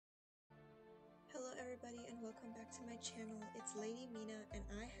everybody, and welcome back to my channel. It's Lady Mina, and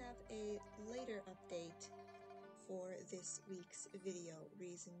I have a later update for this week's video.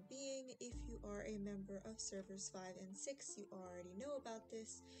 Reason being, if you are a member of servers 5 and 6, you already know about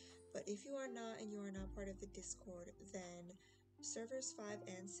this, but if you are not and you are not part of the Discord, then servers 5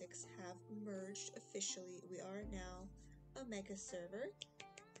 and 6 have merged officially. We are now a mega server.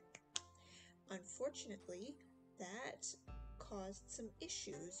 Unfortunately, that caused some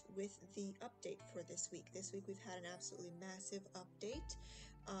issues with the update for this week. This week we've had an absolutely massive update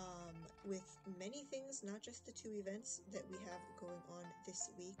with many things, not just the 2 events that we have going on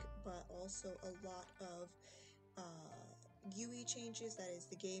this week, but also a lot of GUI changes. That is,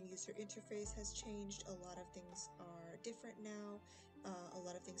 the game user interface has changed. A lot of things are different now. A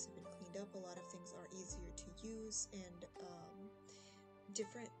lot of things have been cleaned up. A lot of things are easier to use, and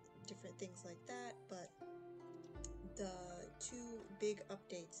different things like that. But the 2 big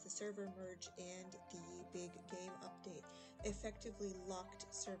updates, the server merge and the big game update, effectively locked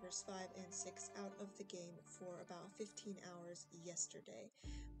servers 5 and 6 out of the game for about 15 hours yesterday.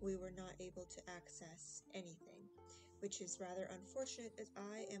 We were not able to access anything, which is rather unfortunate as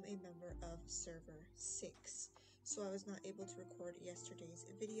I am a member of server 6. So I was not able to record yesterday's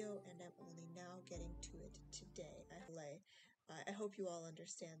video, and I'm only now getting to it today. I hope you all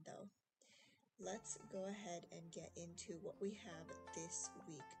understand though. Let's go ahead and get into what we have this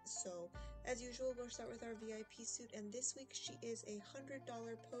week. So, as usual, we'll start with our VIP suit, and this week she is a $100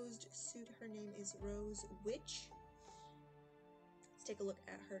 posed suit. Her name is Rose Witch. Let's take a look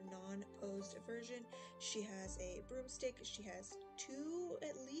at her non-posed version. She has a broomstick. She has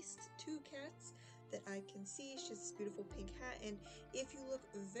at least two cats that I can see. She has this beautiful pink hat, and if you look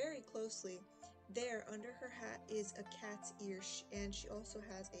very closely, there under her hat is a cat's ear, and she also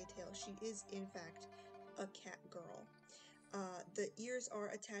has a tail. She is in fact a cat girl. The ears are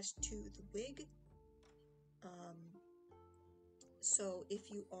attached to the wig. So if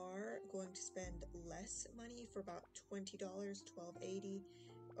you are going to spend less money, for about $20, $12.80,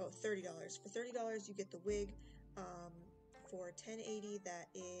 $30. For $30 you get the wig. For $10.80 that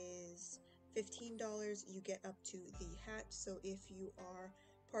is $15. You get up to the hat. So if you are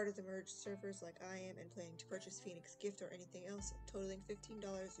part of the merged servers like I am and planning to purchase Phoenix Gift or anything else totaling $15,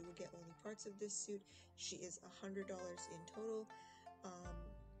 you will get only parts of this suit. She is $100 in total.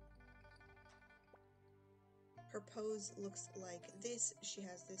 Her pose looks like this. She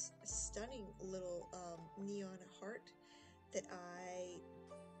has this stunning little neon heart that I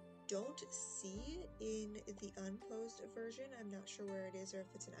don't see in the unposed version. I'm not sure where it is, or if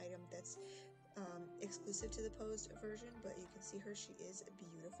it's an item that's exclusive to the posed version, but you can see her. She is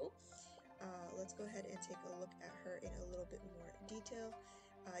beautiful. Let's go ahead and take a look at her in a little bit more detail.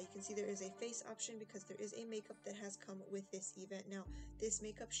 You can see there is a face option because there is a makeup that has come with this event. Now, this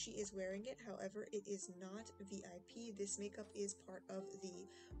makeup, she is wearing it, however, it is not VIP. This makeup is part of the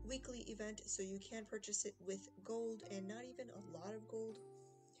weekly event, so you can purchase it with gold, and not even a lot of gold.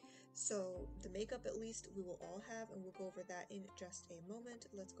 So the makeup, at least, we will all have, and we'll go over that in just a moment.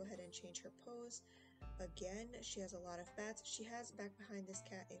 Let's go ahead and change her pose. Again, she has a lot of bats. She has back behind this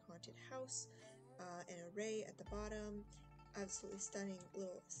cat a haunted house, an array at the bottom, absolutely stunning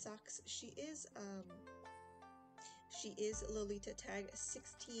little socks. She is Lolita tag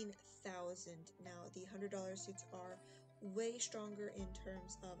 16,000. Now the $100 suits are way stronger in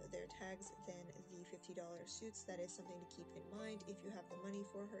terms of their tags than the $50 suits. That is something to keep in mind if you have the money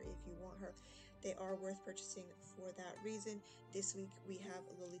for her, if you want her. They are worth purchasing for that reason. This week we have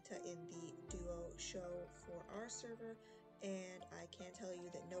Lolita in the duo show for our server, and I can tell you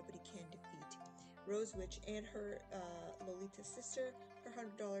that nobody can defeat Rose Witch and her Lolita sister, her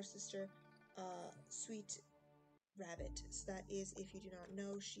 $100 sister, Sweet Rabbit. So that is, if you do not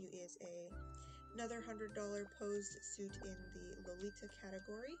know, she is another $100 posed suit in the Lolita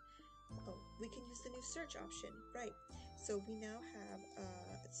category. Oh, we can use the new search option, right? So we now have,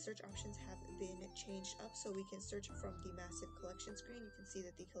 search options have been changed up, so we can search from the massive collection screen. You can see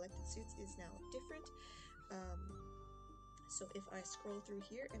that the collected suits is now different. So if I scroll through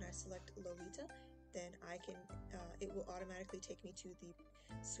here and I select Lolita, then I can, it will automatically take me to the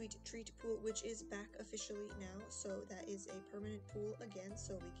Sweet Treat pool, which is back officially now, so that is a permanent pool again,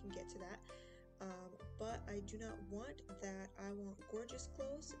 so we can get to that. But I do not want that. I want gorgeous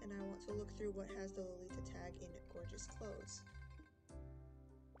clothes, and I want to look through what has the Lolita tag in gorgeous clothes,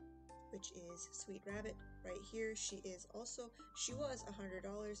 which is Sweet Rabbit right here. She was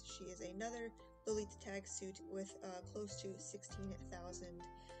 $100. She is another Lolita tag suit with close to 16,000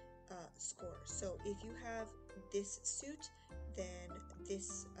 score. So if you have this suit, then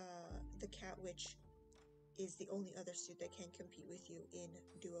this the Cat Witch is the only other suit that can compete with you in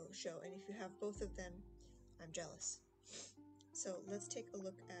duo show. And if you have both of them, I'm jealous. So let's take a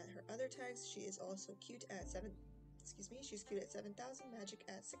look at her other tags. She is also cute at she's cute at 7,000, magic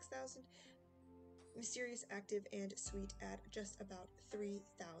at 6,000, mysterious, active, and sweet at just about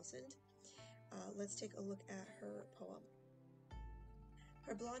 3,000. Let's take a look at her poem.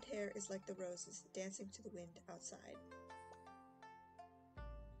 Her blonde hair is like the roses dancing to the wind outside.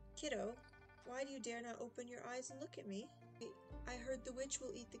 Kiddo, why do you dare not open your eyes and look at me? I heard the witch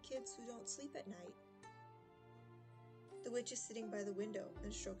will eat the kids who don't sleep at night. The witch is sitting by the window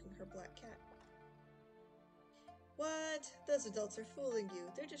and stroking her black cat. What? Those adults are fooling you.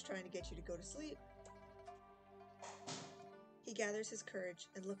 They're just trying to get you to go to sleep. He gathers his courage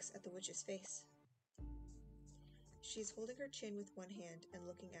and looks at the witch's face. She is holding her chin with one hand and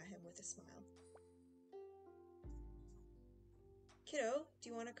looking at him with a smile. Kiddo, do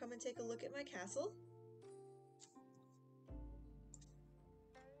you want to come and take a look at my castle?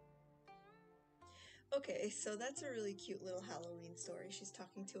 Okay, so that's a really cute little Halloween story. She's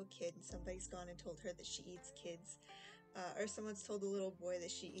talking to a kid and somebody's gone and told her that she eats kids. Or someone's told a little boy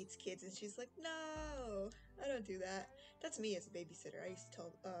that she eats kids and she's like, no, I don't do that. That's me as a babysitter. I used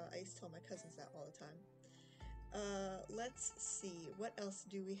to tell my cousins that all the time. Let's see, what else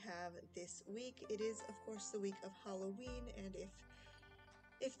do we have this week? It is, of course, the week of Halloween, and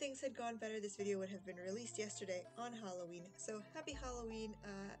if things had gone better, this video would have been released yesterday on Halloween. So happy Halloween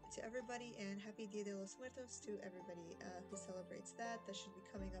to everybody, and happy Dia de los Muertos to everybody who celebrates that. That should be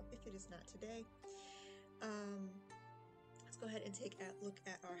coming up if it is not today. Let's go ahead and take a look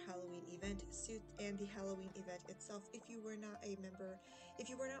at our Halloween event suit and the Halloween event itself. If you were not a member, if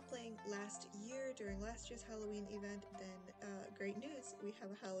you were not playing last year during last year's Halloween event, then great news, we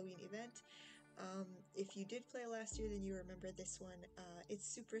have a Halloween event. If you did play last year, then you remember this one. It's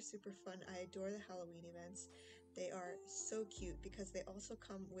super fun. I adore the Halloween events. They are so cute because they also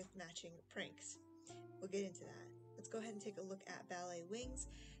come with matching pranks. We'll get into that. Let's go ahead and take a look at Ballet Wings.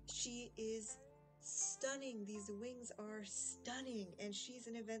 She is stunning. These wings are stunning, and she's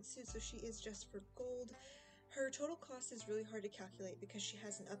an event suit, so she is just for gold. Her total cost is really hard to calculate because she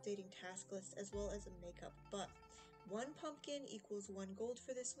has an updating task list as well as a makeup, but 1 pumpkin equals 1 gold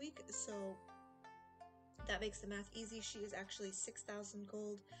for this week, so that makes the math easy. She is actually 6,000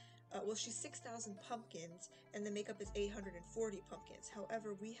 gold. Well, she's 6,000 pumpkins, and the makeup is 840 pumpkins.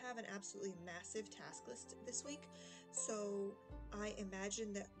 However, we have an absolutely massive task list this week, so I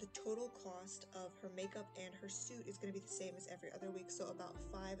imagine that the total cost of her makeup and her suit is going to be the same as every other week, so about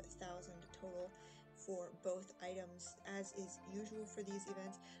 5,000 total for both items, as is usual for these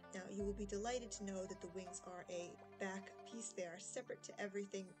events. Now, you will be delighted to know that the wings are a back piece. They are separate to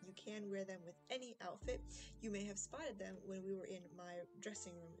everything. You can wear them with any outfit. You may have spotted them when we were in my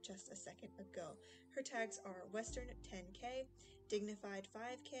dressing room just a second ago. Her tags are Western 10K, Dignified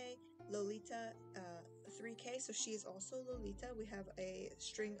 5K, Lolita 3K, so she is also Lolita. We have a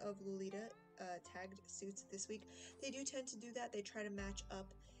string of Lolita tagged suits this week. They do tend to do that. They try to match up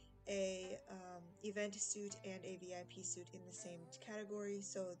a event suit and a VIP suit in the same category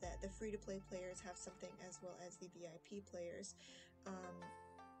so that the free-to-play players have something as well as the VIP players.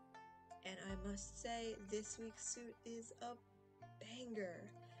 And I must say, this week's suit is a banger.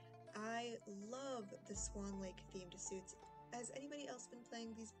 I love the Swan Lake themed suits. Has anybody else been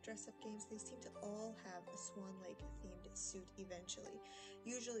playing these dress-up games? They seem to all have a Swan Lake themed suit eventually.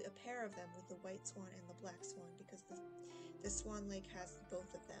 Usually a pair of them with the white swan and the black swan, because the Swan Lake has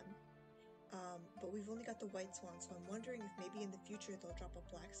both of them. But we've only got the white swan, so I'm wondering if maybe in the future they'll drop a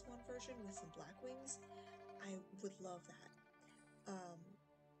black swan version with some black wings. I would love that.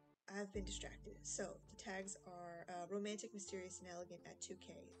 I've been distracted. So the tags are Romantic, Mysterious, and Elegant at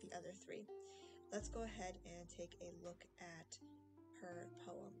 2K, the other 3. Let's go ahead and take a look at her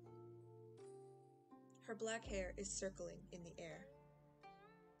poem. Her black hair is circling in the air.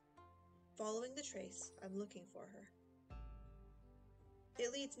 Following the trace, I'm looking for her.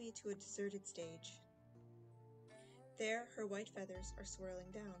 It leads me to a deserted stage. There, her white feathers are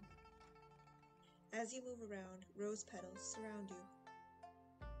swirling down. As you move around, rose petals surround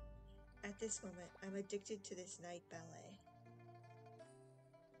you. At this moment, I'm addicted to this night ballet.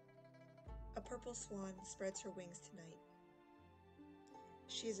 A purple swan spreads her wings tonight.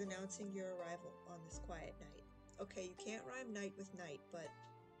 She is announcing your arrival on this quiet night. Okay, you can't rhyme night with night, but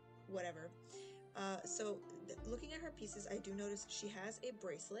whatever. Looking at her pieces, I do notice she has a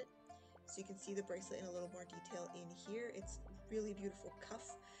bracelet. So you can see the bracelet in a little more detail in here. It's really beautiful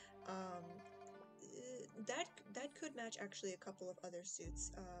cuff. That could match actually a couple of other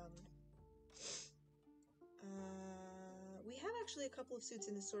suits. we have actually a couple of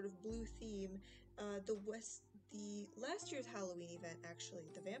suits in this sort of blue theme. The last year's Halloween event, actually,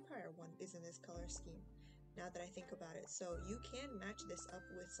 the vampire one is in this color scheme, now that I think about it. So you can match this up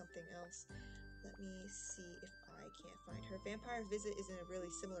with something else. Let me see if I can't find her. Vampire Visit is in a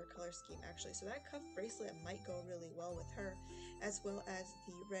really similar color scheme, actually. So that cuff bracelet might go really well with her, as well as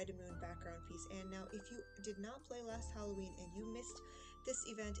the Red Moon background piece. And now, if you did not play last Halloween and you missed this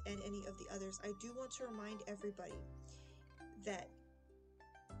event and any of the others, I do want to remind everybody that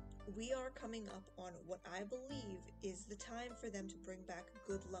we are coming up on what I believe is the time for them to bring back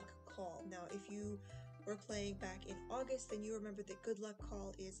Good Luck Call. Now, if you were playing back in August, then you remember that Good Luck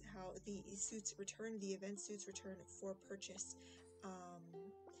Call is how the suits return, the event suits return for purchase.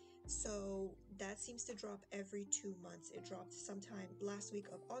 So that seems to drop every 2 months. It dropped sometime last week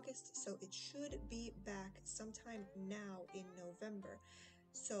of August, so it should be back sometime now in November.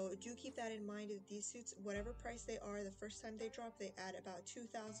 So do keep that in mind. These suits, whatever price they are, the first time they drop, they add about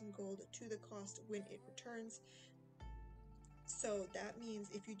 2,000 gold to the cost when it returns. So that means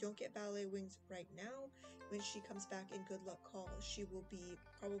if you don't get Ballet Wings right now, when she comes back in Good Luck Call, she will be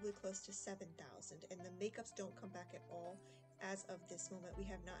probably close to 7,000. And the makeups don't come back at all. As of this moment, we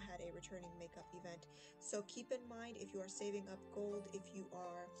have not had a returning makeup event. So keep in mind, if you are saving up gold, if you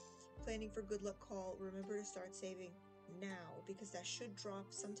are planning for Good Luck Call, remember to start saving now, because that should drop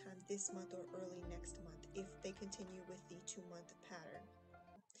sometime this month or early next month if they continue with the 2-month pattern.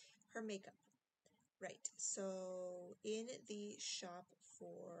 Her makeup. Right, so in the shop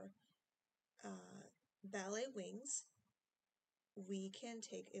for Ballet Wings, we can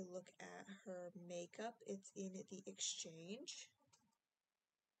take a look at her makeup. It's in the exchange.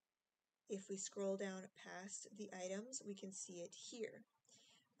 If we scroll down past the items, we can see it here.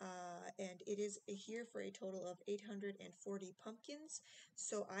 And it is here for a total of 840 pumpkins.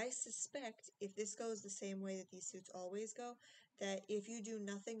 So I suspect, if this goes the same way that these suits always go, that if you do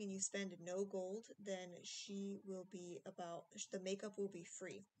nothing and you spend no gold, then the makeup will be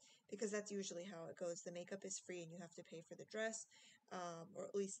free. Because that's usually how it goes. The makeup is free and you have to pay for the dress, or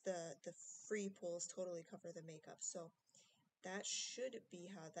at least the free pulls totally cover the makeup. So that should be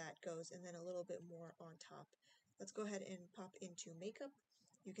how that goes, and then a little bit more on top. Let's go ahead and pop into makeup.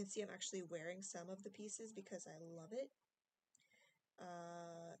 You can see I'm actually wearing some of the pieces because I love it.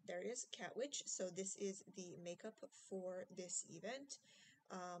 There is Cat Witch. So this is the makeup for this event.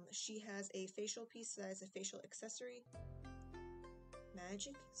 She has a facial piece that is a facial accessory.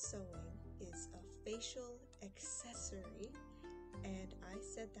 Magic Sewing is a facial accessory, and I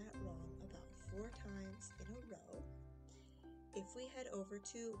said that wrong about 4 times in a row. If we head over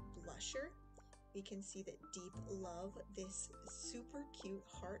to Blusher, we can see that Deep Love, this super cute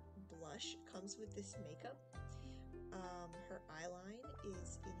heart blush, comes with this makeup. Her eyeline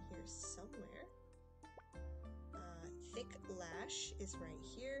is in here somewhere. Thick Lash is right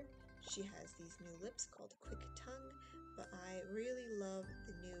here. She has these new lips called Quick Tongue, but I really love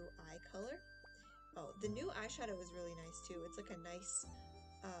the new eye color. Oh, the new eyeshadow is really nice too. It's like a nice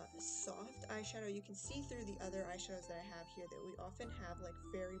soft eyeshadow. You can see through the other eyeshadows that I have here that we often have like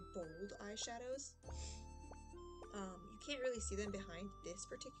very bold eyeshadows. You can't really see them behind this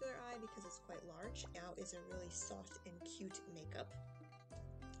particular eye because it's quite large. Now is a really soft and cute makeup.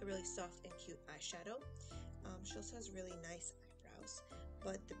 A really soft and cute eyeshadow. She also has really nice eyebrows.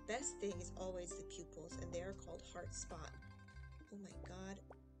 But the best thing is always the pupils, and they are called Heart Spot. Oh my god.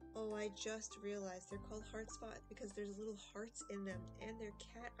 Oh, I just realized they're called Heart Spot because there's little hearts in them, and they're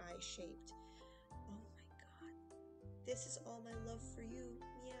cat eye shaped. Oh my god. This is all my love for you.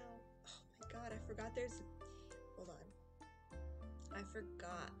 Meow. Oh my god, I forgot there's... Hold on. I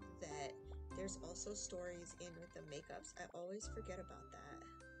forgot that there's also stories in with the makeups. I always forget about that.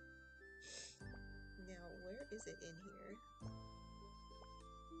 Now, where is it in here?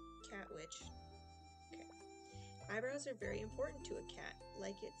 Cat Witch. Okay. Eyebrows are very important to a cat.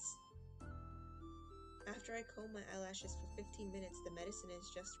 Like it's... After I comb my eyelashes for 15 minutes, the medicine is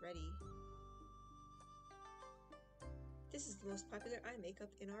just ready. This is the most popular eye makeup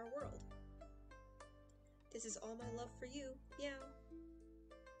in our world. This is all my love for you. Meow.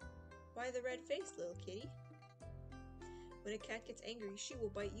 Why the red face, little kitty? When a cat gets angry, she will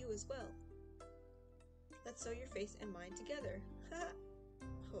bite you as well. Let's sew your face and mine together. Ha!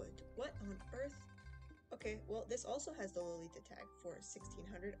 Hood. What on earth? Okay, well, this also has the Lolita tag for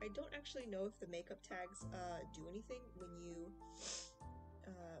 1600. I don't actually know if the makeup tags do anything when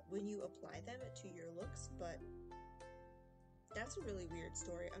you apply them to your looks, but that's a really weird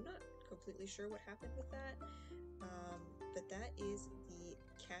story. I'm not completely sure what happened with that, but that is the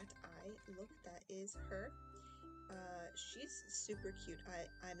cat eye look. That is her. She's super cute.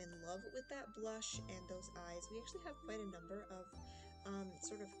 I'm in love with that blush and those eyes. We actually have quite a number of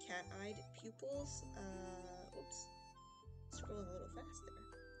sort of cat-eyed pupils. Oops, scrolling a little fast there.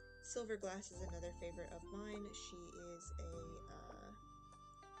 Silver Glass is another favorite of mine. She is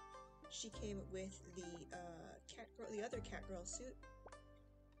she came with the other Catgirl suit,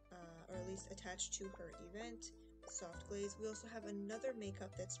 or at least attached to her event. Soft Glaze. We also have another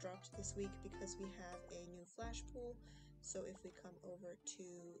makeup that's dropped this week because we have a new flash pool. So if we come over to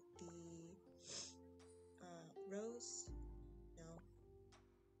the Rose, no,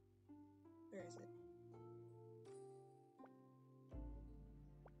 where is it?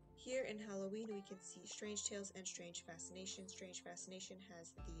 Here in Halloween, we can see Strange Tales and Strange Fascination. Strange Fascination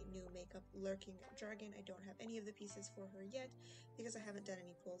has the new makeup Lurking Dragon. I don't have any of the pieces for her yet because I haven't done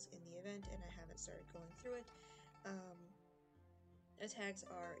any pulls in the event and I haven't started going through it. The tags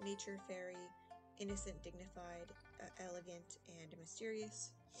are Nature, Fairy, Innocent, Dignified, Elegant, and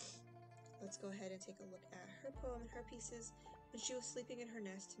Mysterious. Let's go ahead and take a look at her poem and her pieces. When she was sleeping in her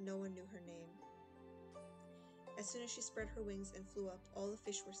nest, no one knew her name. As soon as she spread her wings and flew up, all the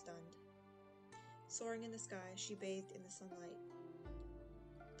fish were stunned. Soaring in the sky, she bathed in the sunlight.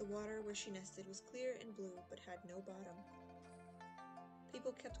 The water where she nested was clear and blue, but had no bottom.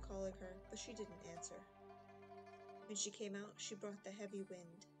 People kept calling her, but she didn't answer. When she came out, she brought the heavy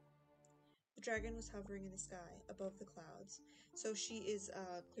wind. The dragon was hovering in the sky, above the clouds. So she is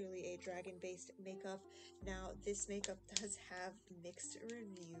clearly a dragon-based makeup. Now, this makeup does have mixed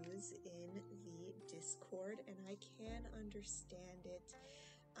reviews in the Discord, and I can understand it.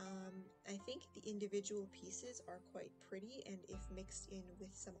 I think the individual pieces are quite pretty, and if mixed in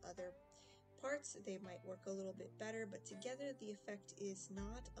with some other parts, they might work a little bit better, but together the effect is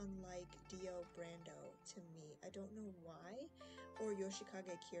not unlike Dio Brando to me. I don't know why. Or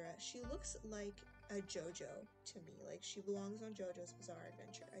Yoshikage Kira. She looks like a JoJo to me. Like, she belongs on JoJo's Bizarre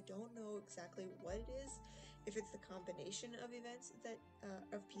Adventure. I don't know exactly what it is, if it's the combination of events that,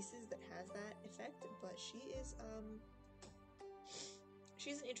 of pieces that has that effect, but she's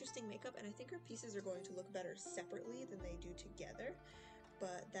an interesting makeup, and I think her pieces are going to look better separately than they do together.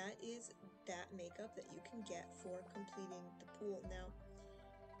 But that is that makeup that you can get for completing the pool. Now,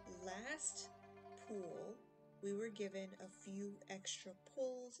 last pool, we were given a few extra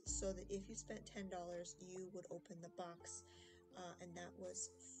pulls so that if you spent $10, you would open the box, and that was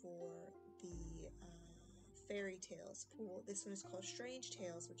for the Fairy Tales pool. This one is called Strange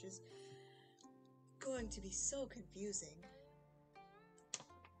Tales, which is going to be so confusing.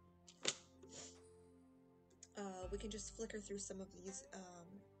 We can just flicker through some of these. Oh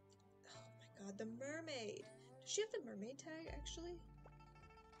my god, the mermaid! Does she have the mermaid tag, actually?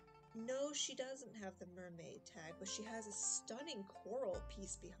 No, she doesn't have the mermaid tag, but she has a stunning coral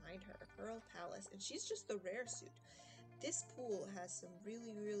piece behind her, Coral Palace, and she's just the rare suit. This pool has some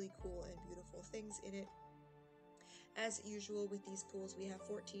really, really cool and beautiful things in it. As usual with these pools, we have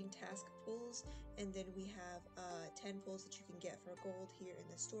 14 task pulls, and then we have 10 pulls that you can get for gold here in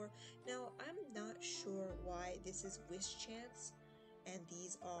the store. Now, I'm not sure why this is Wish Chance and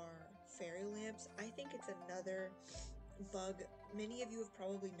these are fairy lamps. I think it's another bug many of you have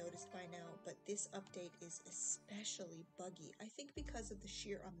probably noticed by now, but this update is especially buggy. I think because of the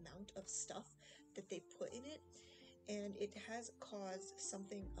sheer amount of stuff that they put in it, and it has caused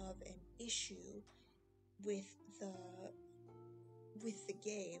something of an issue with the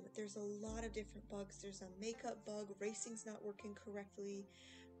game. There's a lot of different bugs. There's a makeup bug, racing's not working correctly.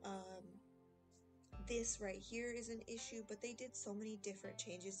 This right here is an issue, but they did so many different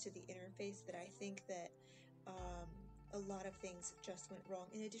changes to the interface that I think that a lot of things just went wrong.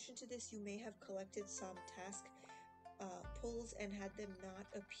 In addition to this, you may have collected some task pulls and had them not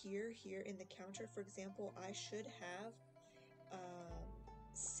appear here in the counter. For example, I should have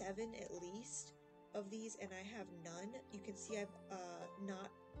 7 at least of these, and I have none. You can see I've not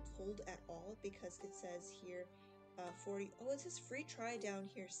pulled at all because it says here 40. Oh, it says free try down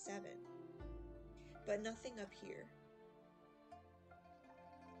here 7, but nothing up here.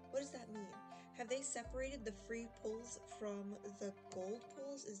 What does that mean? Have they separated the free pulls from the gold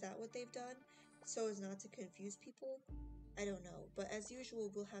pulls? Is that what they've done? So as not to confuse people? I don't know. But as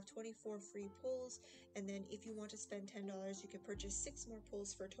usual, we'll have 24 free pulls, and then if you want to spend $10, you can purchase 6 more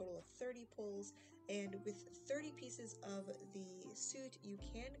pulls for a total of 30 pulls. And with 30 pieces of the suit, you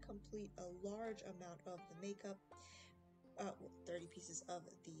can complete a large amount of the makeup. 30 pieces of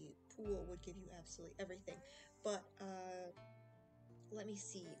the pool would give you absolutely everything. But, let me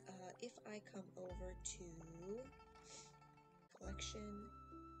see, if I come over to collection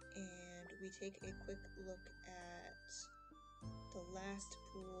and we take a quick look at the last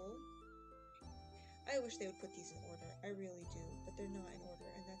pool. I wish they would put these in order. I really do, but they're not in order,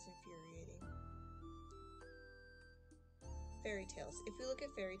 and that's infuriating. Fairy Tales. If we look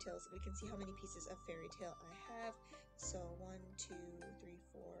at Fairy Tales, we can see how many pieces of Fairy Tale I have. So 1, 2, 3,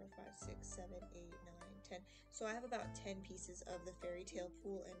 4, 5, 6, 7, 8, 9, 10. So I have about 10 pieces of the Fairy Tale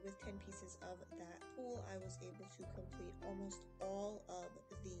pool, and with 10 pieces of that pool, I was able to complete almost all of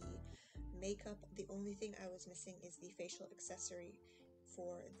the makeup. The only thing I was missing is the facial accessory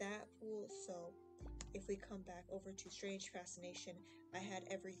for that pool. So if we come back over to Strange Fascination,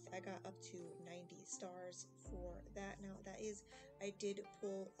 I got up to 90 stars for that. Now I did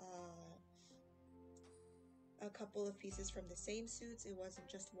pull a couple of pieces from the same suits. It wasn't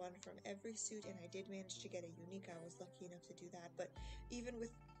just one from every suit, and I did manage to get a unique. I was lucky enough to do that, but even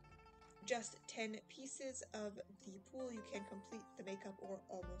with just 10 pieces of the pool, you can complete the makeup or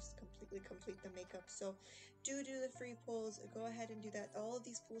almost completely complete the makeup. So do the free pulls, go ahead and do that. All of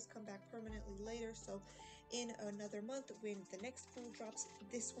these pools come back permanently later, so in another month when the next pool drops,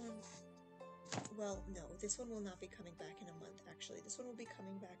 this one, well, no, this one will not be coming back in a month. Actually, this one will be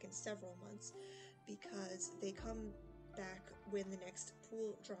coming back in several months because they come back when the next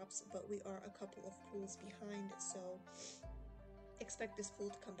pool drops, but we are a couple of pools behind, so expect this pool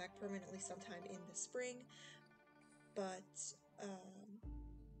to come back permanently sometime in the spring. But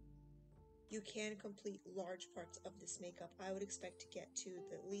you can complete large parts of this makeup. I would expect to get to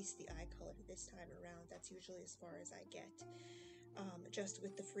at least the eye color this time around. That's usually as far as I get. Just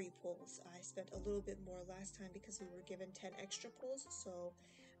with the free pulls. I spent a little bit more last time because we were given 10 extra pulls, so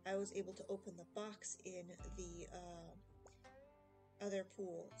I was able to open the box in the other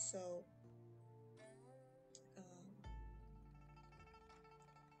pool. So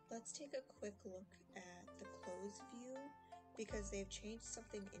let's take a quick look at the close view because they've changed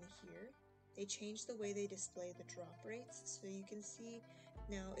something in here. They changed the way they display the drop rates, so you can see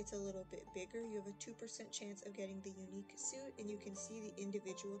now it's a little bit bigger. You have a 2% chance of getting the unique suit, and you can see the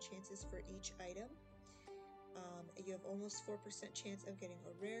individual chances for each item. You have almost 4% chance of getting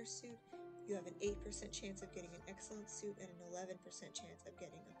a rare suit. You have an 8% chance of getting an excellent suit and an 11% chance of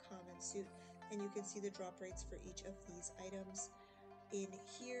getting a common suit. And you can see the drop rates for each of these items in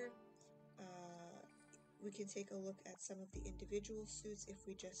here. We can take a look at some of the individual suits if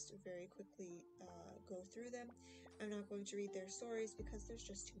we just very quickly go through them. I'm not going to read their stories because there's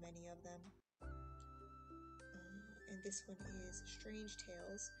just too many of them. And this one is Strange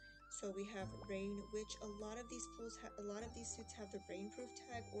Tales. So we have Rain Witch. A lot of these suits have the Rainproof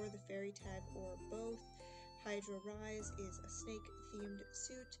tag or the Fairy tag or both. Hydra Rise is a snake-themed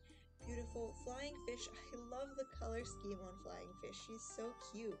suit. Beautiful. Flying Fish. I love the color scheme on Flying Fish. She's so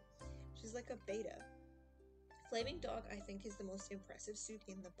cute. She's like a beta. Flaming Dog, I think, is the most impressive suit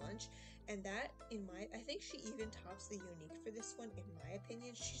in the bunch, and that, I think she even tops the unique for this one, in my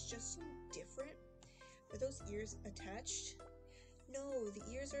opinion. She's just so different. Are those ears attached? No, the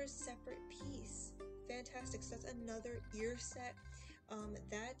ears are a separate piece. Fantastic. So that's another ear set.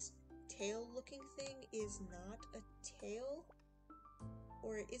 That tail-looking thing is not a tail,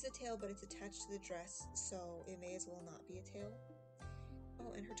 or it is a tail, but it's attached to the dress, so it may as well not be a tail.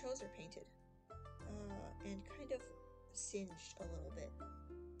 Oh, and her toes are painted. And kind of singed a little bit.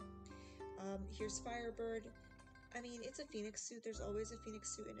 Here's Firebird. I mean, it's a Phoenix suit. There's always a Phoenix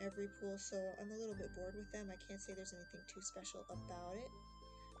suit in every pool, so I'm a little bit bored with them. I can't say there's anything too special about it.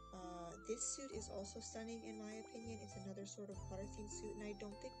 This suit is also stunning in my opinion. It's another sort of water-themed suit, and I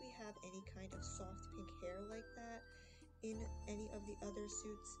don't think we have any kind of soft pink hair like that in any of the other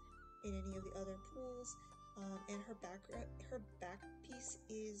suits, in any of the other pools. And her back piece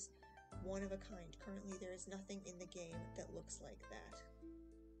is one of a kind. Currently, there is nothing in the game that looks like that.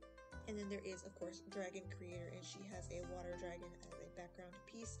 And then there is, of course, Dragon Creator, and she has a water dragon as a background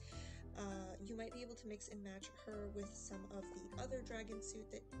piece. You might be able to mix and match her with some of the other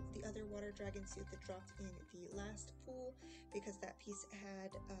water dragon suit that dropped in the last pool, because that piece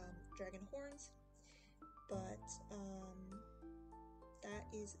had dragon horns. But that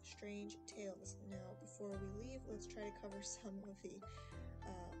is Strange Tales. Now, before we leave, let's try to cover some of the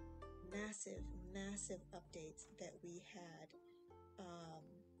massive updates that we had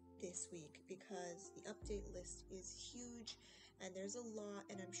this week, because the update list is huge and there's a lot,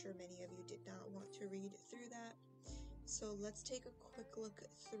 and I'm sure many of you did not want to read through that. So let's take a quick look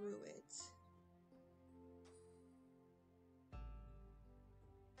through it.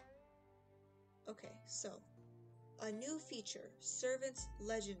 Okay, so a new feature, Servants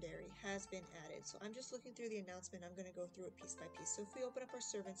Legendary, has been added. So I'm just looking through the announcement. I'm going to go through it piece by piece. So if we open up our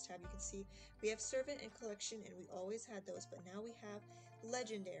Servants tab, you can see we have Servant and Collection, and we always had those, but now we have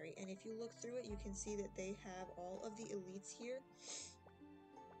Legendary. And if you look through it, you can see that they have all of the elites here.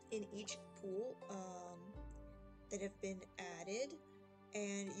 in each pool that have been added,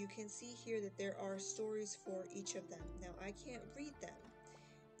 and you can see here that there are stories for each of them. Now I can't read them,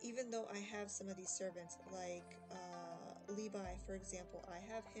 even though I have some of these servants, like Levi, for example. I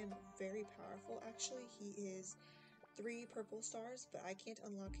have him very powerful, actually. He is 3 purple stars, but I can't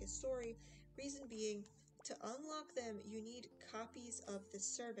unlock his story. Reason being, to unlock them, you need copies of the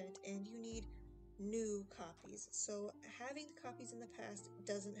servant, and you need new copies. So having the copies in the past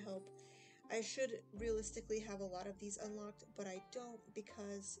doesn't help. I should realistically have a lot of these unlocked, but I don't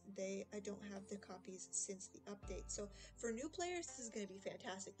because I don't have the copies since the update. So for new players, this is going to be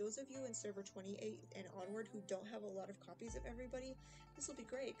fantastic. Those of you in server 28 and onward who don't have a lot of copies of everybody, this will be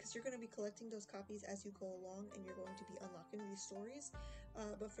great because you're going to be collecting those copies as you go along, and you're going to be unlocking these stories.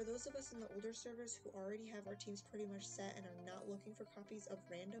 But for those of us in the older servers who already have our teams pretty much set and are not looking for copies of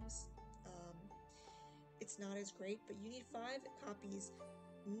randoms, it's not as great. But you need 5 copies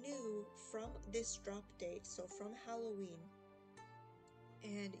new from this drop date, so from Halloween,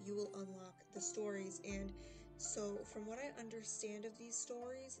 and you will unlock the stories. And so from what I understand of these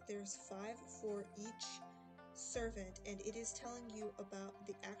stories, there's 5 for each servant, and it is telling you about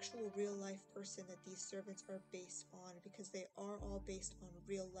the actual real life person that these servants are based on, because they are all based on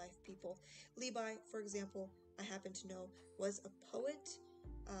real life people. Levi, for example, I happen to know, was a poet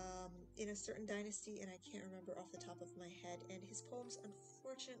in a certain dynasty, and I can't remember off the top of my head, and his poems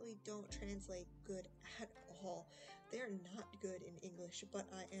unfortunately don't translate good at all. They're not good in English, but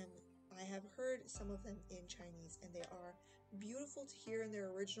I have heard some of them in Chinese, and they are beautiful to hear in their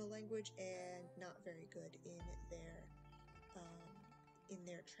original language and not very good in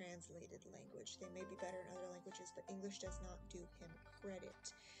their translated language. They may be better in other languages, but English does not do him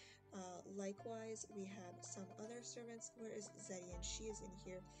credit. Likewise, we have some other servants. Where is Zedian? She is in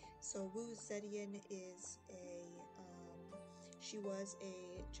here. So Wu Zedian is she was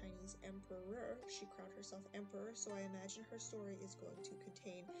a Chinese emperor. She crowned herself emperor, so I imagine her story is going to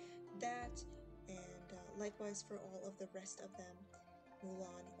contain that. And likewise for all of the rest of them.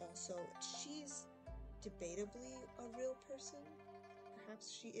 Mulan also. She's debatably a real person.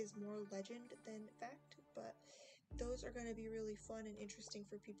 Perhaps she is more legend than fact, but those are going to be really fun and interesting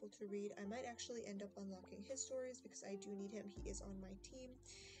for people to read. I might actually end up unlocking his stories because I do need him. He is on my team,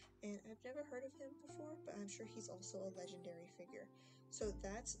 and I've never heard of him before, but I'm sure he's also a legendary figure. So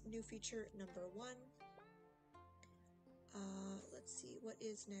that's new feature number 1. Let's see, what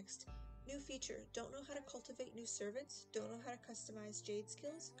is next? New feature. Don't know how to cultivate new servants? Don't know how to customize Jade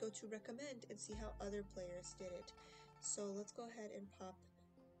skills? Go to recommend and see how other players did it. So let's go ahead and pop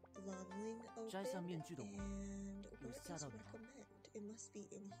Lanling open, and where is recommend? It must be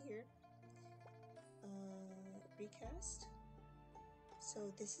in here. Recast.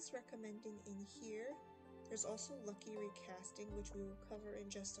 So this is recommending in here. There's also lucky recasting, which we will cover in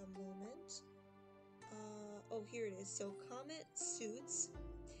just a moment. Oh, here it is. So Comet suits.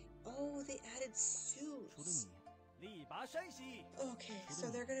 Oh, they added suits. Okay, so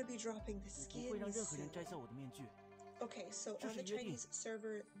they're gonna be dropping the skins soon. Okay, so on the Chinese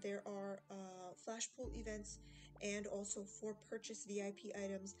server, there are flash pool events and also for purchase VIP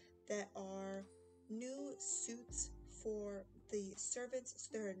items that are new suits for the servants.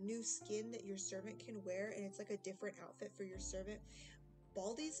 So there are new skin that your servant can wear, and it's like a different outfit for your servant.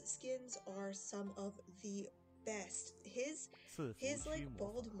 Baldi's skins are some of the best. His like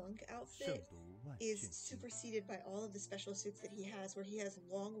bald monk outfit is superseded by all of the special suits that he has, where he has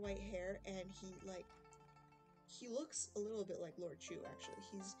long white hair and he looks a little bit like Lord Chu, actually.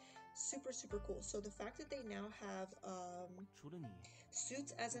 He's super, super cool. So the fact that they now have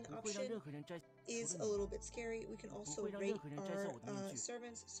suits as an option is a little bit scary. We can also rate our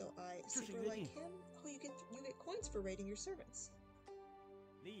servants, so I super like him. Oh, you get coins for rating your servants.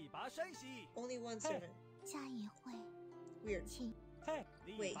 Only 1 servant. Weird.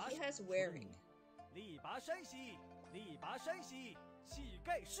 Wait, he has wearing.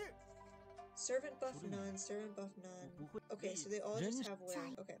 Servant buff none, servant buff none. Okay, so they all just have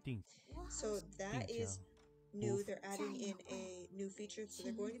wearing. Okay. So that is new. They're adding in a new feature, so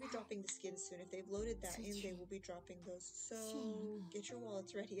they're going to be dropping the skins soon. If they've loaded that in, they will be dropping those. So get your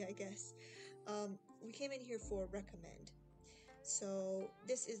wallets ready, I guess. We came in here for recommend. So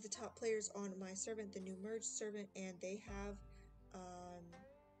this is the top players on my servant, the new merged servant, and they have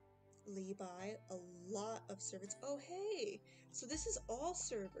Levi, a lot of servants. Oh, hey! So this is all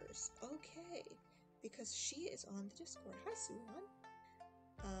servers. Okay. Because she is on the Discord. Hi, Suwon.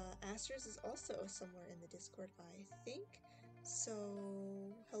 Asters is also somewhere in the Discord, I think.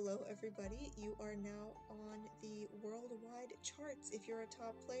 So, hello everybody. You are now on the worldwide charts. If you're a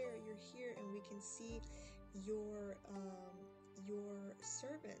top player, you're here, and we can see your your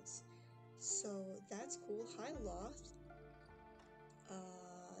servants. So that's cool. Hi, Loth.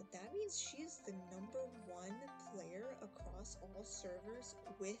 That means she's the #1 player across all servers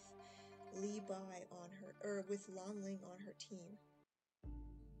with Li Bai on her, or with Lan Ling on her team.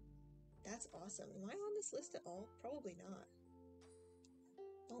 That's awesome. Am I on this list at all? Probably not.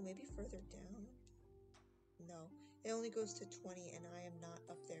 Oh, maybe further down? No, it only goes to 20 and I am not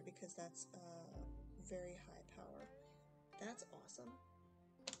up there because that's very high power. That's awesome.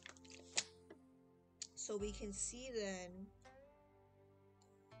 So we can see then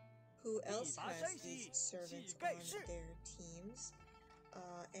who else has these servants on their teams,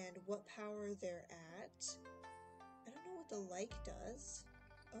 and what power they're at. I don't know what the like does.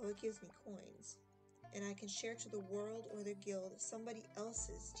 Oh, it gives me coins. And I can share to the world or the guild somebody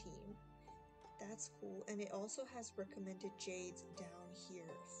else's team. That's cool. And it also has recommended jades down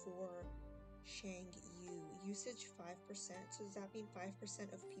here for Shang Yu. Usage 5%. So does that mean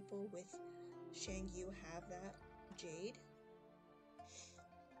 5% of people with Shang Yu have that jade?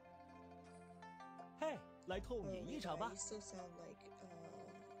 嘿，来痛 Oh, 饮一 wait, 场 no, 吧 you。still sound like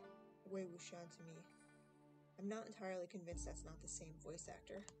Wei Wuxian to me. I'm not entirely convinced that's not the same voice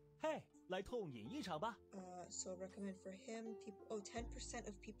actor. 嘿，来痛饮一场吧。So recommend for him. People, 10%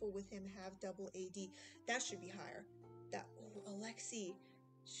 of people with him have double AD. That should be higher. Alexi,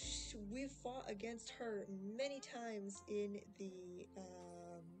 we've fought against her many times in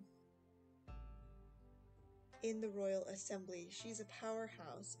the Royal Assembly. She's a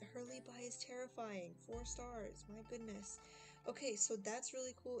powerhouse. Her Li Bai is terrifying. 4 stars. My goodness. Okay, so that's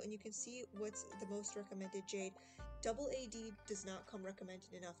really cool, and you can see what's the most recommended jade. Double AD does not come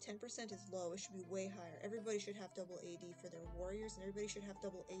recommended enough. 10% is low. It should be way higher. Everybody should have double AD for their warriors, and everybody should have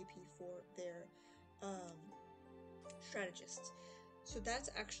double AP for their strategists. So that's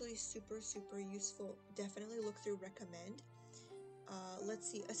actually super, super useful. Definitely look through recommend. Let's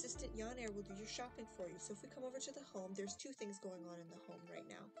see, Assistant Yanair will do your shopping for you. So if we come over to the home, there's 2 things going on in the home right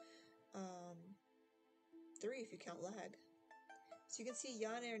now. 3 if you count lag. So you can see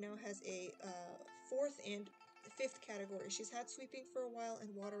Yanair now has a 4th and 5th category. She's had sweeping for a while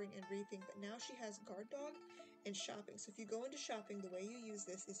and watering and reaping, but now she has guard dog and shopping. So if you go into shopping, the way you use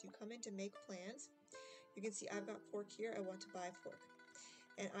this is you come in to make plans. You can see I've got pork here. I want to buy pork.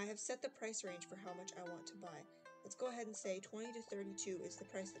 And I have set the price range for how much I want to buy. Let's go ahead and say 20 to 32 is the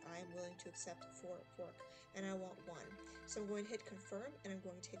price that I am willing to accept for pork, and I want 1. So I'm going to hit confirm, and I'm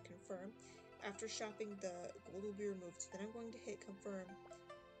going to hit confirm. After shopping, the gold will be removed, so then I'm going to hit confirm,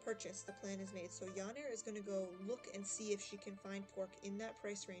 purchase, the plan is made. So Yanair is going to go look and see if she can find pork in that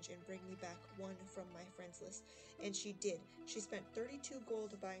price range and bring me back 1 from my friends list. And she did. She spent 32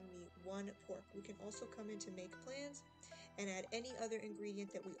 gold buying me 1 pork. We can also come in to make plans and add any other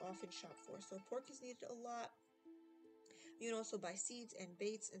ingredient that we often shop for. So pork is needed a lot. You can also buy seeds and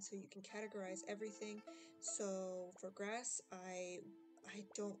baits, and so you can categorize everything. So for grass, I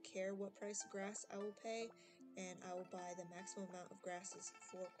don't care what price grass I will pay, and I will buy the maximum amount of grasses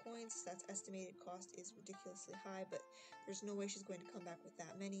for coins. That's estimated cost is ridiculously high, but there's no way she's going to come back with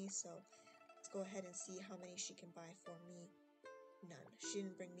that many, so let's go ahead and see how many she can buy for me. None. She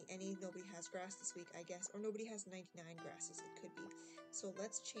didn't bring me any. Nobody has grass this week, I guess, or nobody has 99 grasses, it could be. So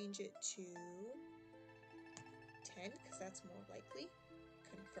let's change it to 10, because that's more likely.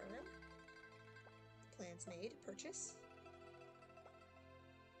 Confirm. Plans made. Purchase.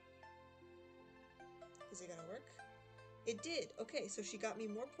 Is it gonna work? It did. Okay, so she got me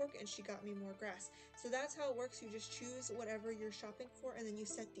more pork and she got me more grass. So that's how it works. You just choose whatever you're shopping for and then you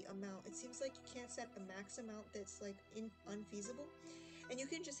set the amount. It seems like you can't set a max amount that's like unfeasible. And you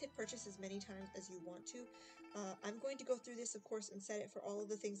can just hit purchase as many times as you want to. I'm going to go through this, of course, and set it for all of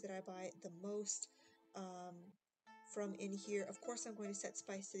the things that I buy the most from in here. Of course, I'm going to set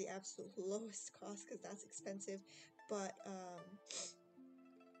spice to the absolute lowest cost because that's expensive. But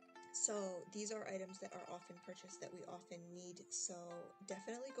so these are items that are often purchased that we often need. So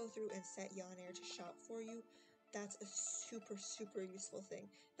definitely go through and set Yanair to shop for you. That's a super, super useful thing.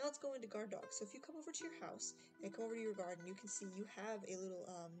 Now let's go into guard dog. So if you come over to your house and come over to your garden, you can see you have a little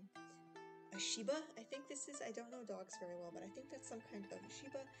a Shiba. I think this is, I don't know dogs very well, but I think that's some kind of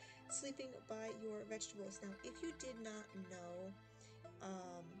Shiba sleeping by your vegetables. Now, if you did not know,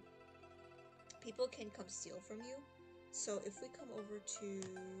 people can come steal from you. So if we come over to,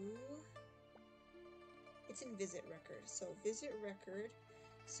 it's in visit record. So visit record.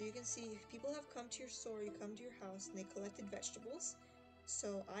 So you can see people have come to your store, you come to your house, and they collected vegetables.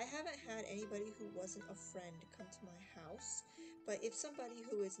 So I haven't had anybody who wasn't a friend come to my house. But if somebody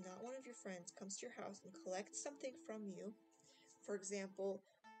who is not one of your friends comes to your house and collects something from you, for example,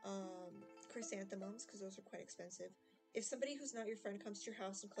 chrysanthemums, because those are quite expensive, If somebody who's not your friend comes to your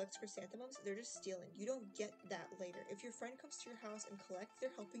house and collects chrysanthemums, they're just stealing. You don't get that later. If your friend comes to your house and collects,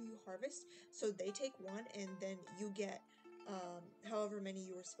 they're helping you harvest. So they take one and then you get however many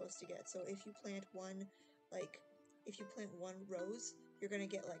you were supposed to get. So if you plant one rose, you're going to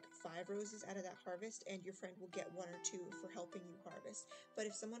get like 5 roses out of that harvest, and your friend will get 1 or 2 for helping you harvest. But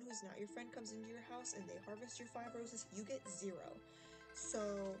if someone who's not your friend comes into your house and they harvest your 5 roses, you get 0.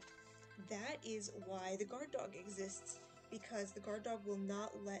 So that is why the guard dog exists, because the guard dog will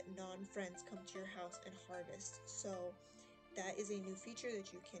not let non-friends come to your house and harvest. So that is a new feature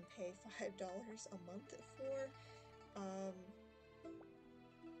that you can pay $5 a month for.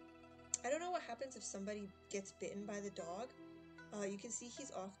 I don't know what happens if somebody gets bitten by the dog. You can see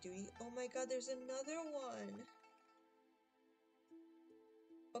he's off duty. Oh my god, there's another one!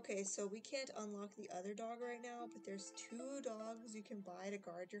 Okay, so we can't unlock the other dog right now, but there's 2 dogs you can buy to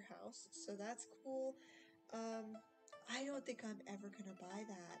guard your house, so that's cool. I don't think I'm ever gonna buy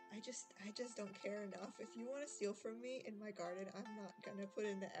that. I just don't care enough. If you want to steal from me in my garden, I'm not gonna put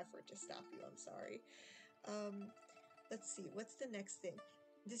in the effort to stop you. I'm sorry. Let's see, what's the next thing?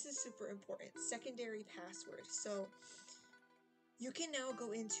 This is super important. Secondary password. So you can now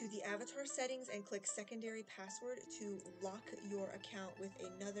go into the avatar settings and click secondary password to lock your account with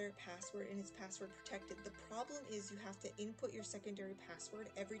another password, and it's password protected. The problem is you have to input your secondary password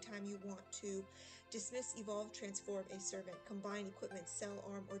every time you want to dismiss, evolve, transform a servant, combine equipment, sell,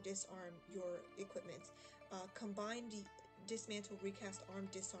 arm, or disarm your equipment, combine, dismantle, recast, arm,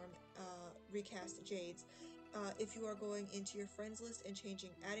 disarm, recast jades. If you are going into your friends list and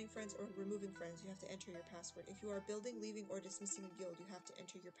adding friends or removing friends, you have to enter your password. If you are building, leaving, or dismissing a guild, you have to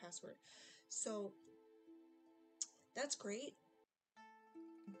enter your password. So that's great,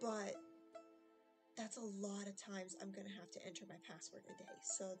 but that's a lot of times I'm going to have to enter my password a day.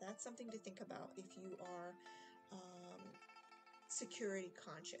 So that's something to think about if you are security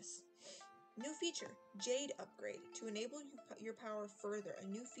conscious. New feature, Jade upgrade. To enable your power further, a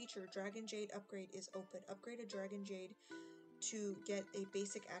new feature, Dragon Jade upgrade, is open. Upgrade a Dragon Jade to get a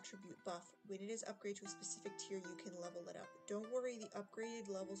basic attribute buff. When it is upgraded to a specific tier, you can level it up. Don't worry, the upgraded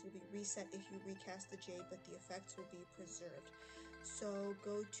levels will be reset if you recast the Jade, but the effects will be preserved. So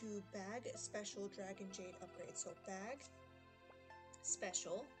go to Bag Special Dragon Jade upgrade. So Bag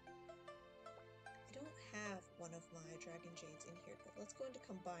Special. I don't have one of my Dragon Jades in here, but let's go into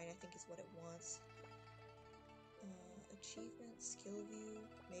Combine, I think is what it wants. Achievement, Skill View,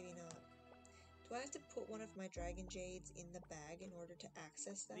 maybe not. Do I have to put one of my Dragon Jades in the bag in order to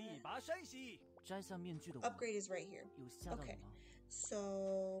access that? Upgrade is right here. Okay,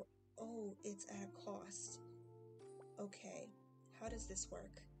 so, oh, it's at a cost. Okay, how does this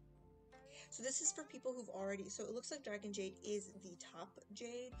work? So this is for people who've already, so it looks like Dragon Jade is the top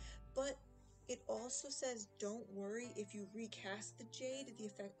Jade, but it also says, don't worry, if you recast the Jade,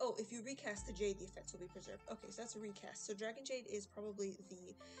 if you recast the Jade, the effects will be preserved. Okay, so that's a recast. So Dragon Jade is probably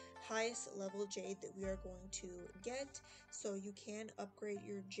the highest level Jade that we are going to get. So you can upgrade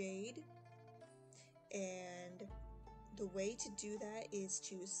your Jade, and the way to do that is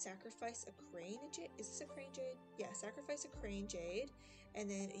to sacrifice a Crane Jade. Is this a Crane Jade? Yeah, sacrifice a Crane Jade, and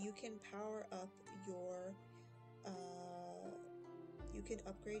then you can power up your, you can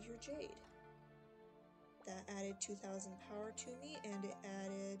upgrade your Jade. That added 2,000 power to me, and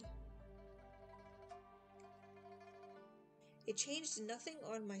it changed nothing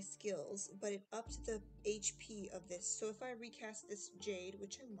on my skills, but it upped the HP of this. So if I recast this Jade,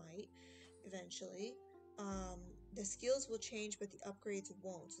 which I might eventually, the skills will change, but the upgrades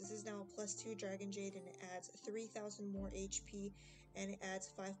won't. So this is now a +2 Dragon Jade, and it adds 3,000 more HP, and it adds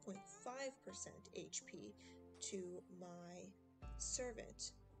 5.5% HP to my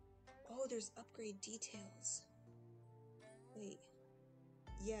servant. Oh, there's upgrade details. Wait.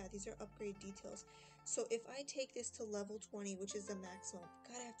 Yeah, these are upgrade details. So if I take this to level 20, which is the maximum,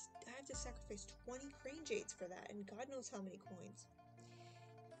 God, I have to sacrifice 20 Crane Jades for that, and God knows how many coins.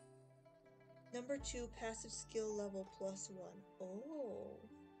 Number 2, passive skill level +1. Oh.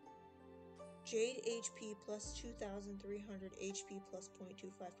 Jade HP plus 2,300 HP plus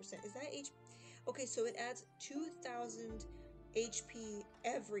 0.25%. Is that HP? Okay, so it adds 2,000 HP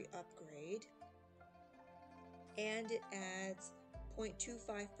every upgrade, and it adds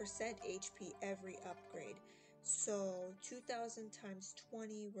 0.25% HP every upgrade. So 2,000 times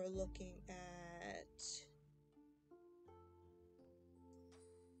 20, we're looking at...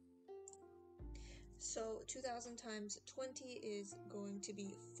 So 2,000 times 20 is going to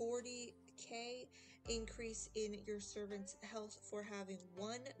be 40 Decay, increase in your servant's health for having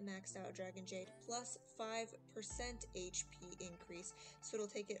 1 maxed out Dragon Jade, plus 5% HP increase, so it'll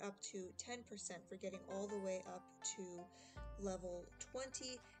take it up to 10% for getting all the way up to level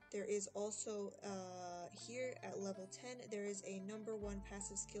 20. There is also here at level 10 there is a number 1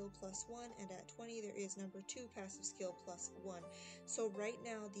 passive skill plus 1, and at 20 there is number 2 passive skill plus 1. So right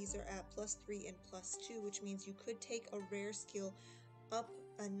now these are at plus 3 and plus 2, which means you could take a rare skill up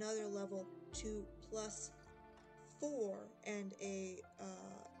another level to plus 4, and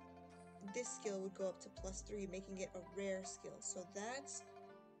this skill would go up to plus 3, making it a rare skill. So that's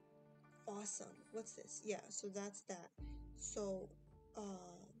awesome. What's this? Yeah, so that's that. So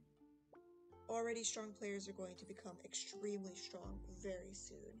already strong players are going to become extremely strong very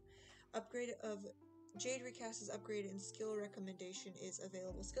soon. Upgrade of Jade Recast is upgraded and skill recommendation is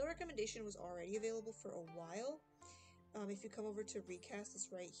available. Skill recommendation was already available for a while. If you come over to Recast, it's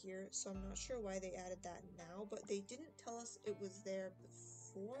right here, so I'm not sure why they added that now, but they didn't tell us it was there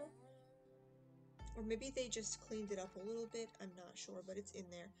before. Or maybe they just cleaned it up a little bit, I'm not sure, but it's in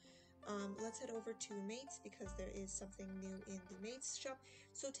there. Let's head over to Mates because there is something new in the Mates shop.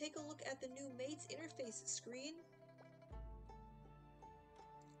 So take a look at the new Mates interface screen.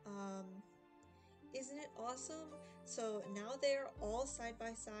 Isn't it awesome? So now they're all side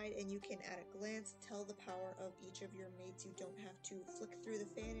by side and you can at a glance tell the power of each of your mates. You don't have to flick through the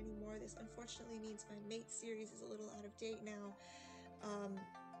fan anymore. This unfortunately means my mate series is a little out of date now.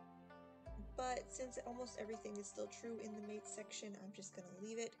 But since almost everything is still true in the mates section, I'm just going to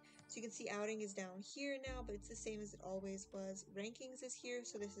leave it. So you can see outing is down here now, but it's the same as it always was. Rankings is here,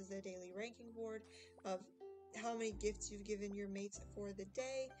 so this is the daily ranking board of how many gifts you've given your mates for the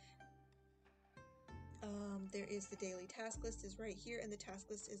day. There is the daily task list is right here, and the task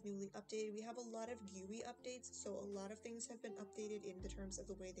list is newly updated. We have a lot of GUI updates, so a lot of things have been updated in the terms of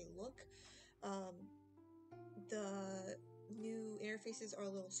the way they look. The new interfaces are a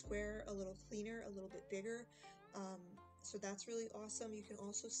little square, a little cleaner, a little bit bigger. So that's really awesome. You can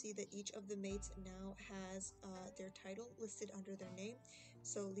also see that each of the mates now has their title listed under their name.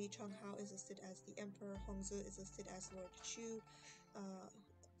 So Li Chonghao is listed as the Emperor, Hongzi is listed as Lord Chu,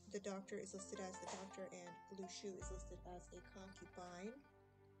 the Doctor is listed as the Doctor, and Lu Shu is listed as a concubine.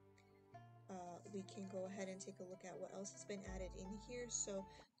 We can go ahead and take a look at what else has been added in here. So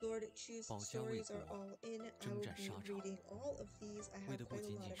Lord Chu's stories are all in. I will be reading all of these. I have quite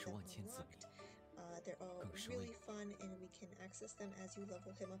a lot of them unlocked. They're all really fun, and we can access them as you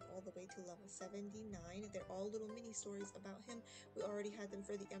level him up all the way to level 79. They're all little mini stories about him. We already had them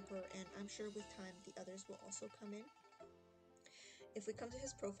for the Emperor, and I'm sure with time the others will also come in. If we come to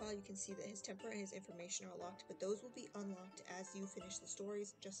his profile, you can see that his temper and his information are locked, but those will be unlocked as you finish the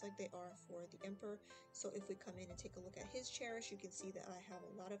stories, just like they are for the Emperor. So if we come in and take a look at his Cherish, you can see that I have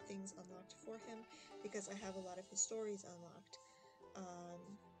a lot of things unlocked for him because I have a lot of his stories unlocked.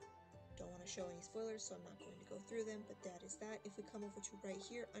 Don't want to show any spoilers, so I'm not going to go through them, but that is that. If we come over to right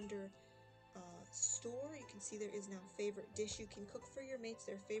here under store, you can see there is now favorite dish. You can cook for your mates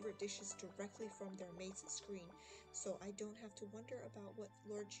their favorite dishes directly from their mates screen, so I don't have to wonder about what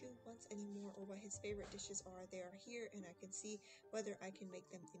Lord Chu wants anymore or what his favorite dishes are. They are here, and I can see whether I can make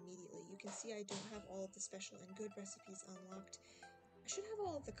them immediately. You can see I don't have all of the special and good recipes unlocked. I should have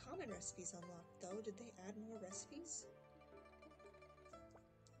all of the common recipes unlocked though. Did they add more recipes?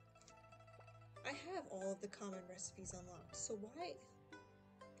 I have all of the common recipes unlocked, so why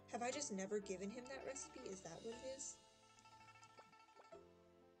have I just never given him that recipe? Is that what it is?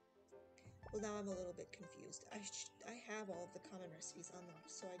 Well, now I'm a little bit confused. I have all of the common recipes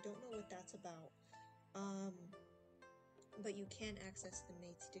unlocked, so I don't know what that's about. But you can access the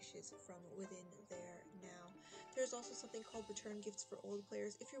mates dishes from within there now. There's also something called return gifts for old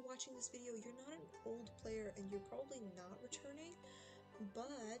players. If you're watching this video, you're not an old player and you're probably not returning.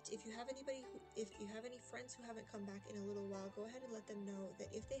 But if you have any friends who haven't come back in a little while, go ahead and let them know that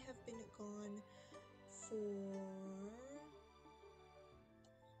if they have been gone for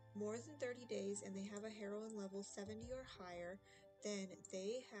more than 30 days and they have a heroine level 70 or higher, then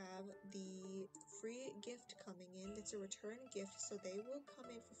they have the free gift coming in. It's a return gift, so they will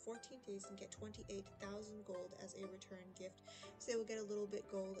come in for 14 days and get 28,000 gold as a return gift. So they will get a little bit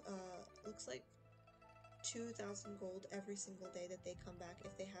gold, looks like 2,000 gold every single day that they come back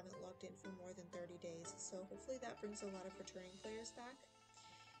if they haven't logged in for more than 30 days. So hopefully that brings a lot of returning players back.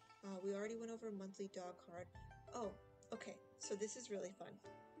 We already went over a monthly dog card. Oh, okay. So this is really fun.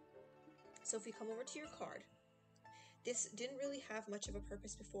 So if you come over to your card, This didn't really have much of a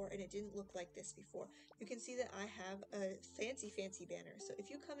purpose before, and it didn't look like this before. You can see that I have a fancy banner. So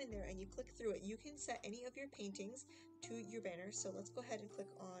if you come in there and you click through it, you can set any of your paintings to your banner. So let's go ahead and click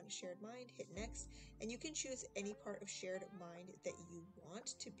on Shared Mind, hit Next, and you can choose any part of Shared Mind that you want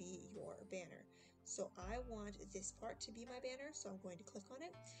to be your banner. So I want this part to be my banner, so I'm going to click on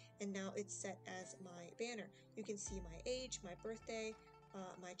it, and now it's set as my banner. You can see my age, my birthday,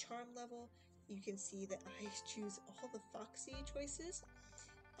 my charm level. You can see that I choose all the Foxy choices,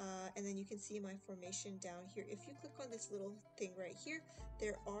 and then you can see my formation down here. If you click on this little thing right here,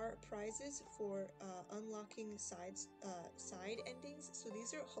 there are prizes for unlocking side endings. So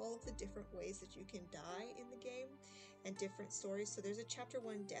these are all of the different ways that you can die in the game and different stories. So there's a chapter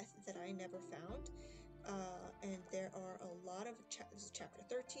 1 death that I never found, and there are a lot of chapter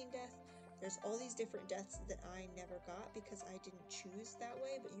 13 death. There's all these different deaths that I never got because I didn't choose that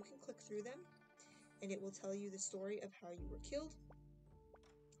way, but you can click through them and it will tell you the story of how you were killed,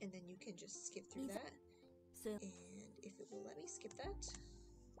 and then you can just skip through that. And if it will let me skip that,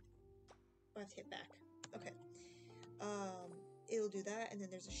 I have to hit back. Okay. It'll do that, and then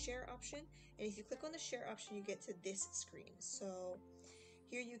there's a share option, and if you click on the share option, you get to this screen. So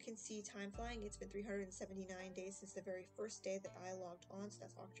here you can see time flying. It's been 379 days since the very first day that I logged on, so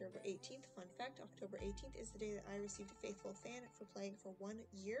that's October 18th. Fun fact, October 18th is the day that I received a faithful fan for playing for 1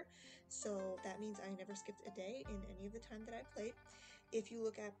 year, so that means I never skipped a day in any of the time that I played. If you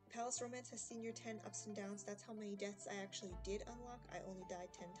look at Palace Romance has seen your 10 ups and downs. That's how many deaths I actually did unlock. I only died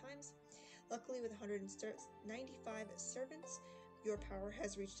 10 times. Luckily, with 195 servants, your power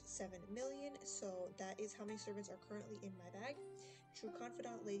has reached 7 million, so that is how many servants are currently in my bag. True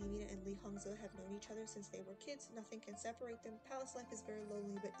confidant Lady Mina and Li Hongze have known each other since they were kids. Nothing can separate them. Palace life is very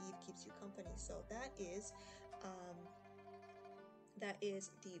lonely, but Eve keeps you company. So that is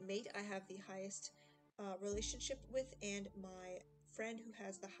the mate I have the highest relationship with, and my friend who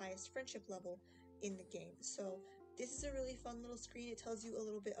has the highest friendship level in the game. So this is a really fun little screen. It tells you a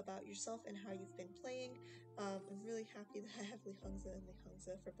little bit about yourself and how you've been playing. I'm really happy that I have Li Hongze and Li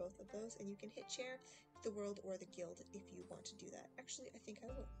Hongze for both of those, and you can hit share the world or the guild if you want to do that. Actually, I think I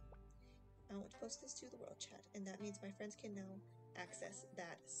will. I want to post this to the world chat, and that means my friends can now access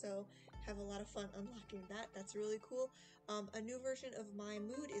that. So have a lot of fun unlocking that. That's really cool. A new version of My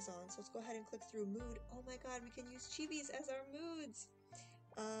Mood is on, so let's go ahead and click through Mood. Oh my god, we can use chibis as our moods.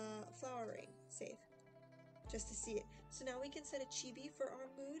 Flowering. Save. Just to see it. So now we can set a chibi for our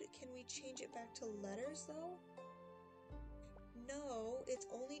mood. Can we change it back to letters though? No, it's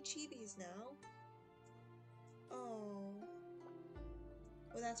only chibis now. Oh.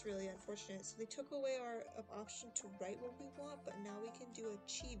 Well, that's really unfortunate. So they took away our option to write what we want, but now we can do a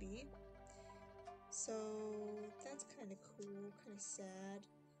chibi. So that's kind of cool, kind of sad.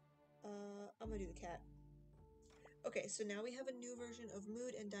 I'm gonna do the cat. Okay, so now we have a new version of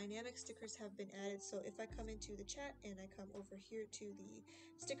mood, and dynamic stickers have been added. So if I come into the chat and I come over here to the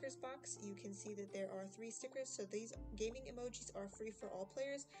stickers box, you can see that there are 3 stickers. So these gaming emojis are free for all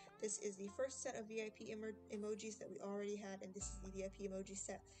players. This is the first set of VIP emojis that we already had, and this is the VIP emoji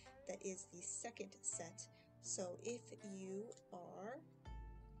set that is the second set. So if you are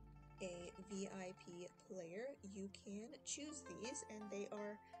a VIP player, you can choose these, and they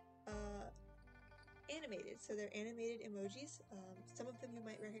are animated. So they're animated emojis. Some of them you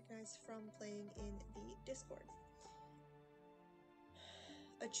might recognize from playing in the Discord.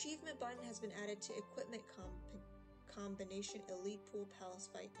 Achievement button has been added to equipment combination, elite pool, palace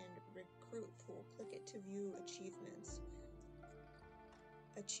fight, and recruit pool. Click it to view achievements.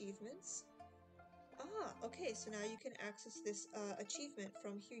 Achievements. Ah, okay, so now you can access this achievement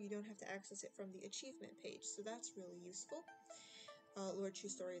from here. You don't have to access it from the achievement page, so that's really useful. Lord True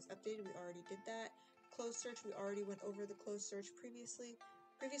Story is updated. We already did that. Closed search, we already went over the closed search previously.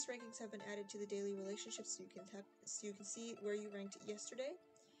 Previous rankings have been added to the daily relationships, so you can see where you ranked yesterday.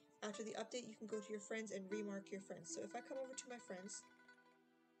 After the update, you can go to your friends and remark your friends. So if I come over to my friends,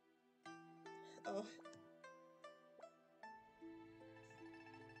 oh,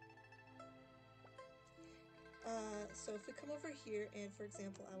 so if we come over here and, for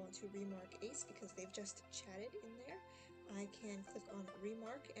example, I want to remark Ace because they've just chatted in there, I can click on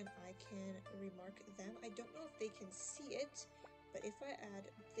remark and I can remark them. I don't know if they can see it, but if I add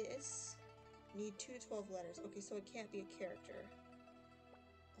this, need 2 to 12 letters. Okay, so it can't be a character.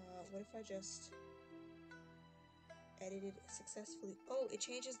 What if I just edited successfully? Oh, it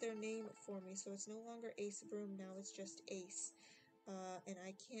changes their name for me, so it's no longer Ace Broom, now it's just Ace. And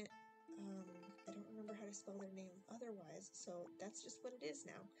I can't, I don't remember how to spell their name otherwise, so that's just what it is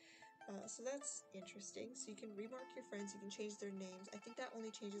now. So that's interesting. So you can remark your friends, you can change their names. I think that only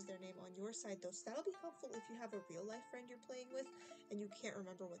changes their name on your side though, so that'll be helpful if you have a real life friend you're playing with and you can't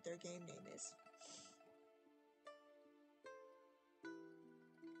remember what their game name is.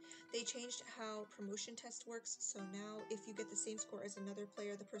 They changed how promotion test works, so now if you get the same score as another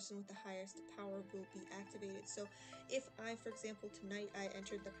player, the person with the highest power will be activated. So if I, for example, tonight I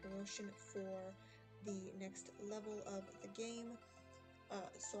entered the promotion for the next level of the game,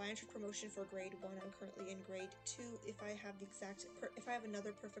 so I entered promotion for grade 1, I'm currently in grade 2. If I have if I have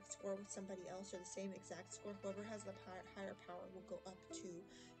another perfect score with somebody else or the same exact score, whoever has the higher power will go up to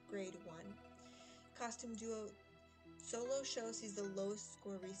grade 1. Costume duo. Solo show sees the lowest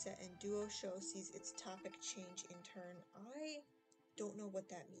score reset, and duo show sees its topic change in turn. I don't know what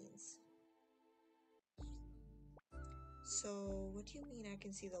that means. So, what do you mean I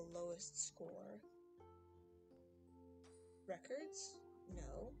can see the lowest score? Records?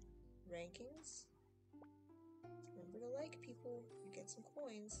 No. Rankings? Remember to like people, you get some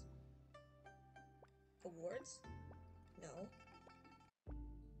coins. Awards? No.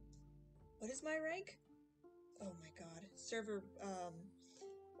 What is my rank? Oh my god. Server,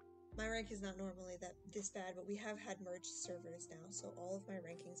 my rank is not normally this bad, but we have had merged servers now, so all of my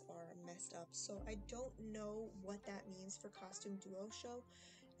rankings are messed up. So I don't know what that means for Costume Duo Show.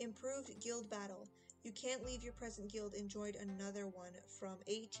 Improved guild battle. You can't leave your present guild and join another one from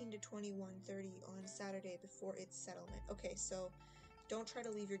 18 to 21:30 on Saturday before its settlement. Okay, so don't try to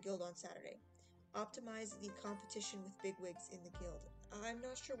leave your guild on Saturday. Optimize the competition with bigwigs in the guild. I'm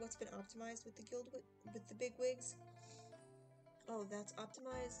not sure what's been optimized with the guild with the bigwigs. Oh, that's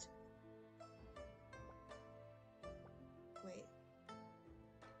optimized. Wait.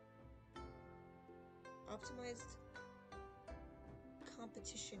 Optimized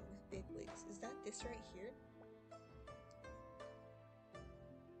competition with bigwigs. Is that this right here?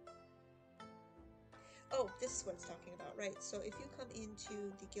 Oh, this is what it's talking about, right? So if you come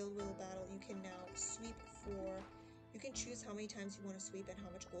into the guild wheel battle, you can now sweep you can choose how many times you want to sweep and how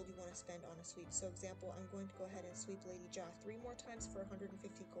much gold you want to spend on a sweep. So example, I'm going to go ahead and sweep Lady Ja 3 more times for 150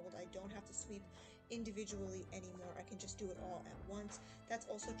 gold. I don't have to sweep individually anymore. I can just do it all at once. That's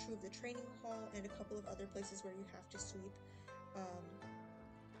also true of the training hall and a couple of other places where you have to sweep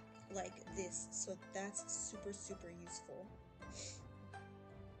like this. So that's super, super useful.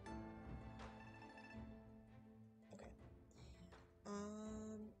 Okay.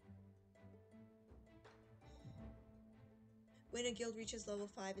 When a guild reaches level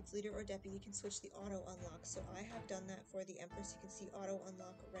 5, its leader or deputy can switch the auto unlock. So I have done that for the Empress. You can see auto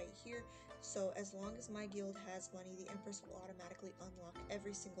unlock right here. So as long as my guild has money, the Empress will automatically unlock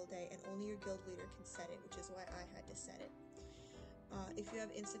every single day, and only your guild leader can set it, which is why I had to set it. If you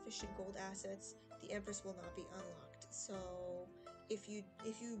have insufficient gold assets, the Empress will not be unlocked. So if you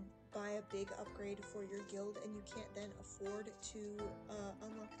buy a big upgrade for your guild and you can't then afford to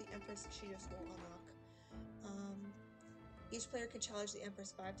unlock the Empress, she just won't unlock. Each player can challenge the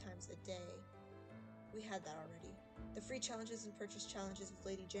Empress 5 times a day. We had that already. The free challenges and purchase challenges with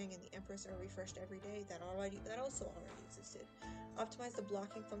Lady Jang and the Empress are refreshed every day. That also already existed. Optimize the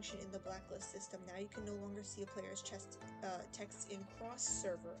blocking function in the blacklist system. Now you can no longer see a player's texts in cross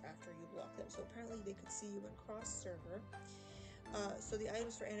server after you block them. So apparently they could see you in cross server. So the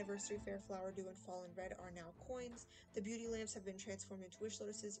items for Anniversary Fair, Flower Dew, and Fallen Red are now coins. The beauty lamps have been transformed into wish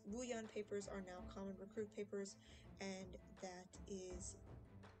lotuses. Wuyan papers are now common recruit papers. And that is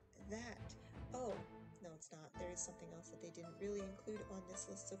that. Oh, no it's not. There is something else that they didn't really include on this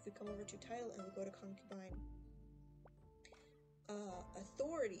list. So if we come over to title and we go to concubine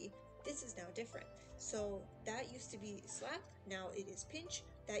authority, this is now different. So that used to be slap, now it is pinch.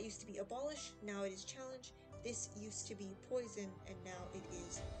 That used to be abolish, now it is challenge. This used to be poison, and now it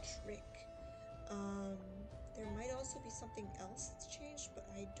is trick. There might also be something else that's changed, but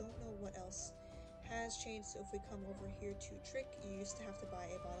I don't know what else has changed. So if we come over here to trick, you used to have to buy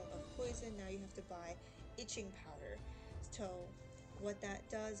a bottle of poison, now you have to buy itching powder. So what that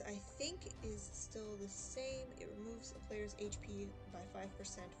does, I think, is still the same. It removes a player's HP by 5%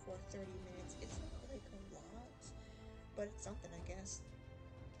 for 30 minutes. It's not like a lot, but it's something, I guess.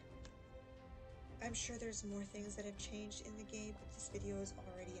 I'm sure there's more things that have changed in the game, but this video is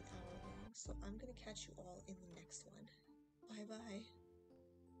already an hour long, so I'm gonna catch you all in the next one. Bye-bye.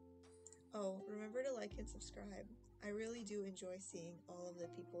 Oh, remember to like and subscribe. I really do enjoy seeing all of the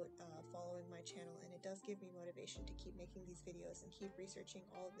people following my channel, and it does give me motivation to keep making these videos and keep researching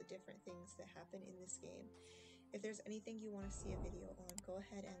all of the different things that happen in this game. If there's anything you want to see a video on, go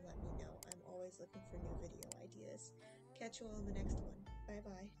ahead and let me know. I'm always looking for new video ideas. Catch you all in the next one.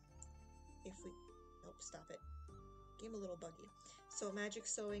 Bye-bye. Nope, stop it. game a little buggy. So magic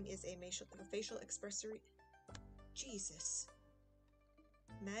sewing is a facial expressory. Jesus.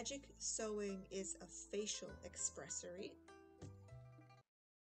 Magic sewing is a facial expressory